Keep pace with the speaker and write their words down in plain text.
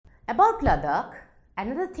About Ladakh,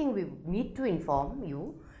 another thing we need to inform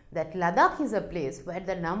you that Ladakh is a place where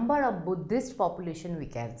the number of Buddhist population we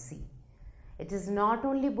can see. It is not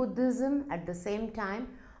only Buddhism, at the same time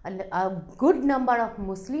a good number of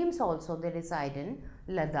Muslims also they reside in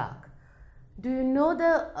Ladakh. Do you know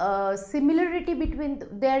the similarity between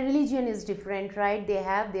their religion is different, right? They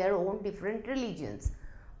have their own different religions,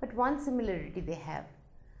 but one similarity they have.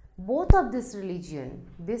 Both of this religion,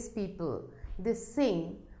 these people, they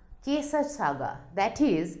sing Kesar Saga, that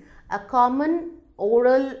is a common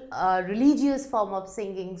oral religious form of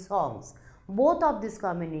singing songs. Both of these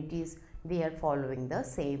communities, they are following the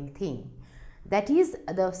same thing. That is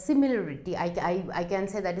the similarity, I can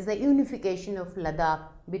say that is the unification of Ladakh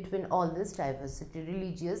between all this diversity,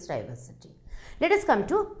 religious diversity. Let us come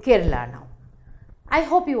to Kerala now. I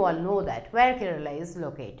hope you all know that where Kerala is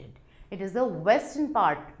located. It is the western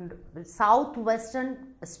part,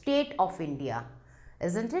 southwestern state of India,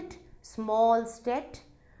 isn't it? Small state.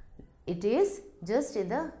 It is just in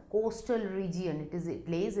the coastal region. It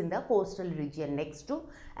lays in the coastal region next to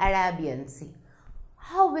Arabian Sea.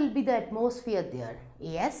 How will be the atmosphere there?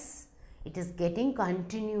 Yes, it is getting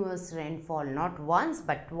continuous rainfall, not once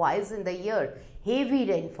but twice in the year, heavy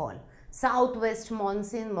rainfall. Southwest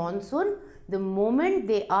monsoon, the moment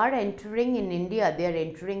they are entering in India, they are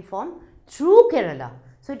entering from through Kerala.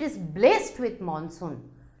 So it is blessed with monsoon,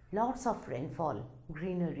 lots of rainfall,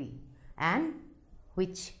 greenery, and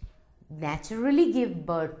which naturally give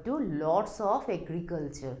birth to lots of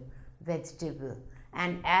agriculture, vegetable.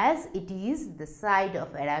 And as it is the side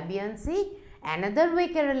of Arabian Sea, another way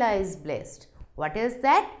Kerala is blessed. What is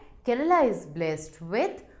that? Kerala is blessed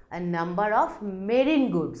with a number of marine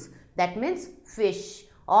goods. That means fish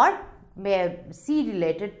or sea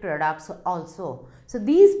related products also. So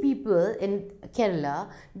these people in Kerala,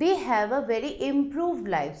 they have a very improved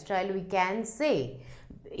lifestyle, we can say,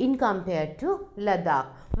 in compared to Ladakh,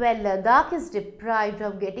 where Ladakh is deprived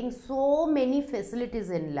of getting so many facilities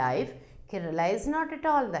in life. Kerala is not at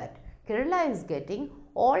all that. Kerala is getting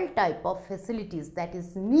all type of facilities that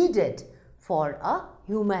is needed for a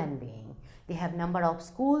human being. They have number of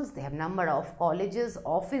schools, they have number of colleges,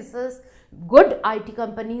 offices, good IT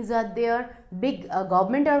companies are there, big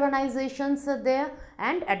government organizations are there,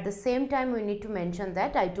 and at the same time we need to mention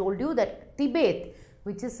that I told you that Tibet,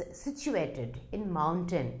 which is situated in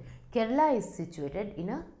mountain, Kerala is situated in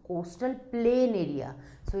a coastal plain area.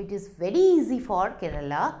 So it is very easy for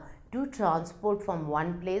Kerala to transport from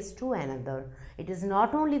one place to another. It is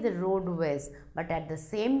not only the roadways, but at the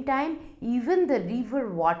same time even the river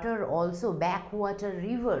water also, backwater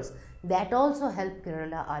rivers, that also help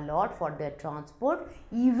Kerala a lot for their transport.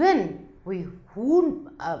 Even we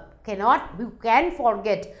can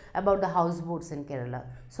forget about the houseboats in Kerala.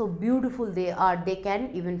 So beautiful they are, they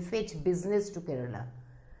can even fetch business to Kerala.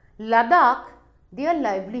 Ladakh, their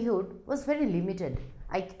livelihood was very limited.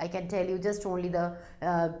 I can tell you just only the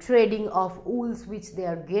trading of wools which they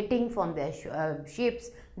are getting from their ships,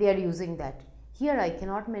 they are using that. Here I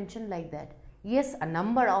cannot mention like that. Yes, a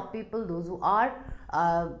number of people, those who are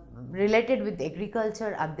related with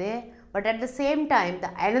agriculture are there, but at the same time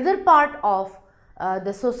the another part of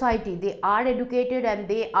the society, they are educated and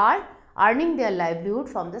they are earning their livelihood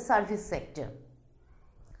from the service sector.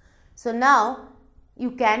 So now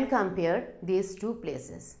you can compare these two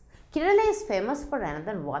places. Kerala is famous for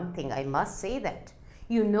another one thing, I must say that.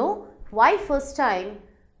 You know why first time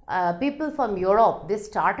people from Europe, they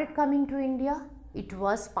started coming to India? It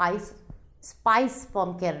was spice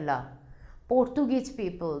from Kerala. Portuguese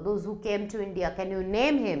people, those who came to India, can you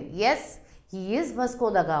name him? Yes, he is Vasco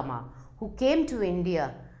da Gama, who came to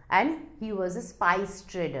India and he was a spice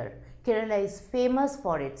trader. Kerala is famous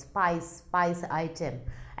for its spice item.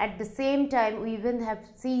 At the same time, we even have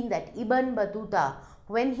seen that Ibn Battuta,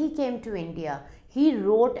 when he came to India, he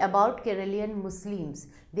wrote about Keralian Muslims,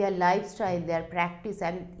 their lifestyle, their practice,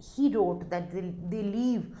 and he wrote that they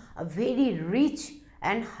live a very rich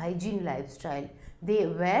and hygiene lifestyle. They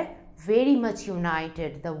were very much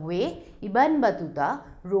united the way Ibn Battuta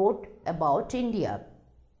wrote about India.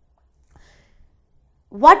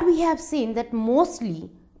 What we have seen that mostly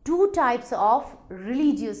two types of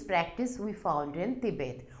religious practice we found in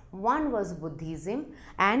Tibet. One was Buddhism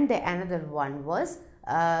and the another one was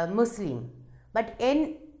Muslim. But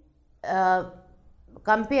in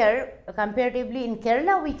comparatively in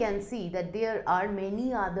Kerala, we can see that there are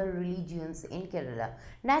many other religions in Kerala.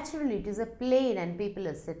 Naturally, it is a plain and people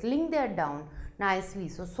are settling there down. nicely.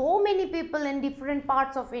 So many people in different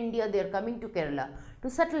parts of India, they are coming to Kerala to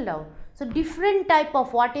settle down. So different type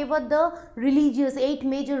of whatever the religious, 8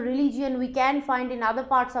 major religion we can find in other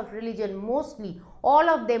parts of religion, mostly all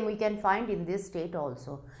of them we can find in this state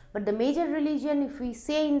also. But the major religion, if we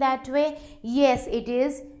say in that way, yes, it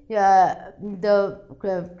is the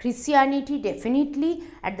Christianity definitely,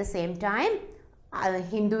 at the same time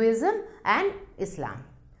Hinduism and Islam.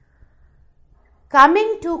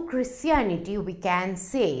 Coming to Christianity, we can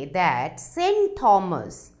say that Saint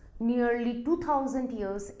Thomas, nearly 2000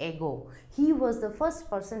 years ago, he was the first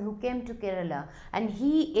person who came to Kerala, and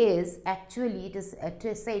he is actually, it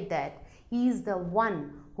is said that he is the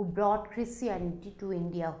one who brought Christianity to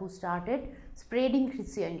India, who started spreading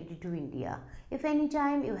Christianity to India. If any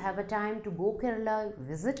time you have a time to go Kerala,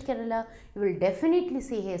 visit Kerala, you will definitely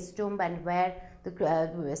see his tomb, and where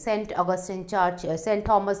the St. Augustine Church, St.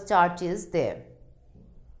 Thomas Church is there.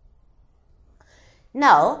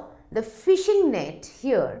 Now, the fishing net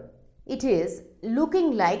here, it is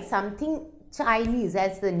looking like something Chinese,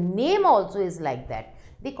 as the name also is like that.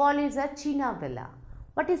 They call it a China villa.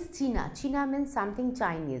 What is China? China means something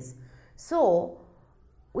Chinese. So,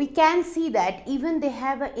 we can see that even they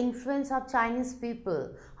have an influence of Chinese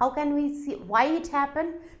people. How can we see why it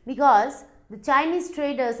happened? Because the Chinese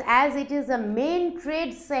traders, as it is a main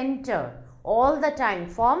trade center all the time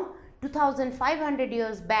from 2500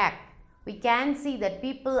 years back, we can see that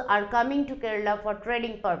people are coming to Kerala for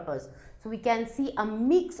trading purpose. So we can see a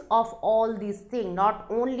mix of all these things, not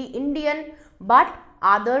only Indian but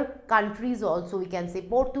other countries also. We can say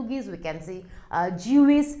Portuguese, we can say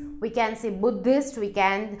Jewish, we can say Buddhist, we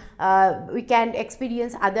can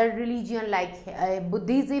experience other religion like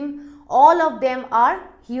Buddhism. All of them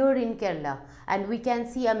are here in Kerala, and we can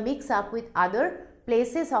see a mix up with other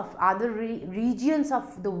places of other regions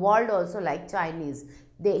of the world also, like Chinese.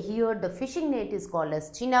 Here the fishing net is called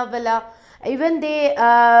as China villa. Even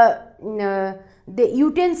the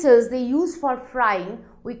utensils they use for frying,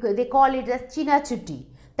 they call it as China chutti.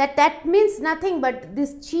 That means nothing but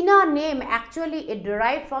this China name actually it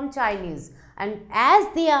derived from Chinese, and as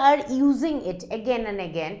they are using it again and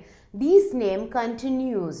again, this name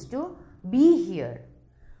continues to be here.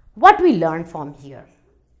 What we learned from here?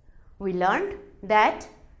 We learned that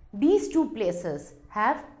these two places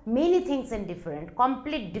have many things in different,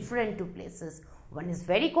 complete different two places. One is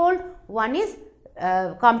very cold, one is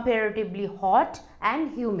comparatively hot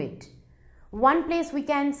and humid. One place we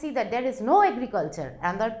can see that there is no agriculture,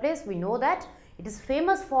 another place we know that it is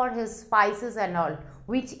famous for his spices and all,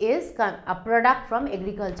 which is a product from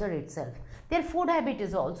agriculture itself. Their food habit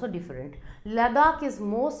is also different. Ladakh is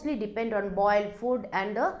mostly depend on boiled food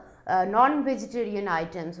and non-vegetarian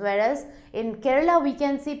items, whereas in Kerala we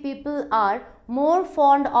can see people are more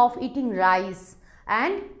fond of eating rice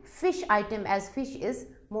and fish item, as fish is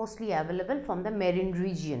mostly available from the marine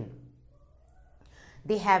region.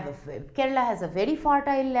 Kerala has a very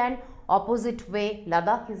fertile land, opposite way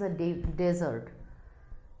Ladakh is a desert.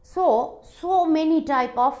 So many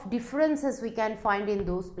type of differences we can find in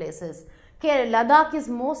those places. Ladakh is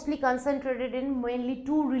mostly concentrated in mainly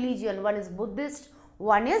two religions, one is Buddhist,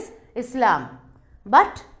 one is Islam.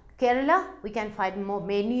 But Kerala we can find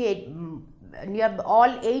near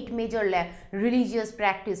all 8 major religious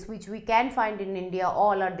practice which we can find in India,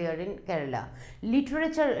 all are there in Kerala.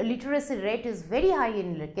 Literacy rate is very high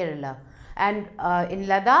in Kerala, and in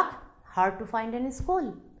Ladakh hard to find any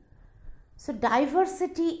school. So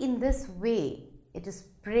diversity in this way, it is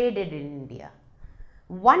spreaded in India.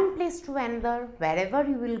 One place to another, wherever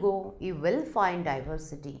you will go, you will find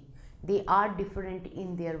diversity. They are different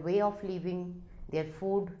in their way of living, their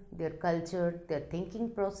food, their culture, their thinking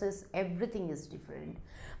process, everything is different.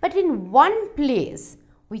 But in one place,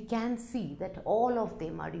 we can see that all of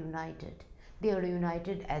them are united. They are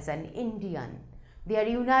united as an Indian. They are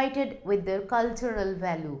united with their cultural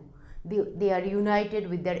value. They are united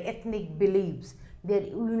with their ethnic beliefs. They are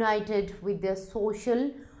united with their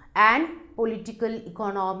social and political,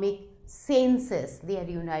 economic senses. They are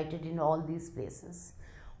united in all these places.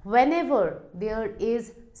 Whenever there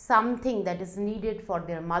is something that is needed for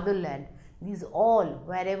their motherland, these all,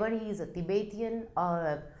 wherever he is a Tibetan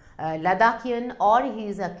or a Ladakhian, or he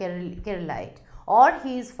is a Keralite, or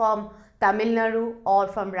he is from Tamil Nadu or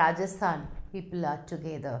from Rajasthan, people are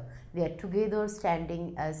together. They are together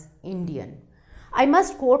standing as Indian. I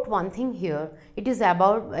must quote one thing here. It is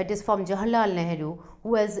from Jawaharlal Nehru,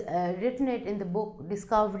 who has written it in the book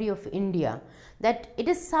Discovery of India, that it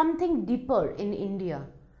is something deeper in India,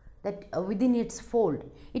 that within its fold.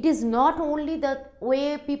 It is not only the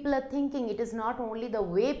way people are thinking, it is not only the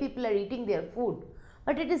way people are eating their food,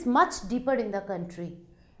 but it is much deeper in the country.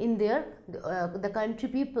 in their the country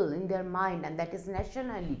people in their mind, and that is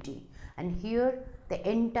nationality. And here the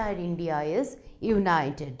entire India is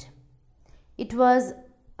united. It was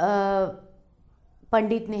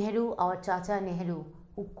Pandit Nehru, our Chacha Nehru,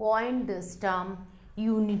 who coined this term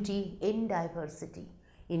unity in diversity.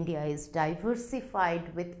 India is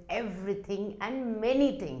diversified with everything and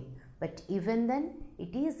many things, but even then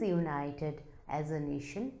it is united as a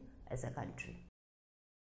nation, as a country.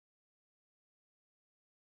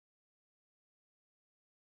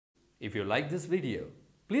 If you like this video,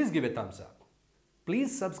 please give a thumbs up.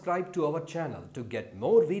 Please subscribe to our channel to get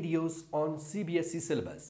more videos on CBSE syllabus.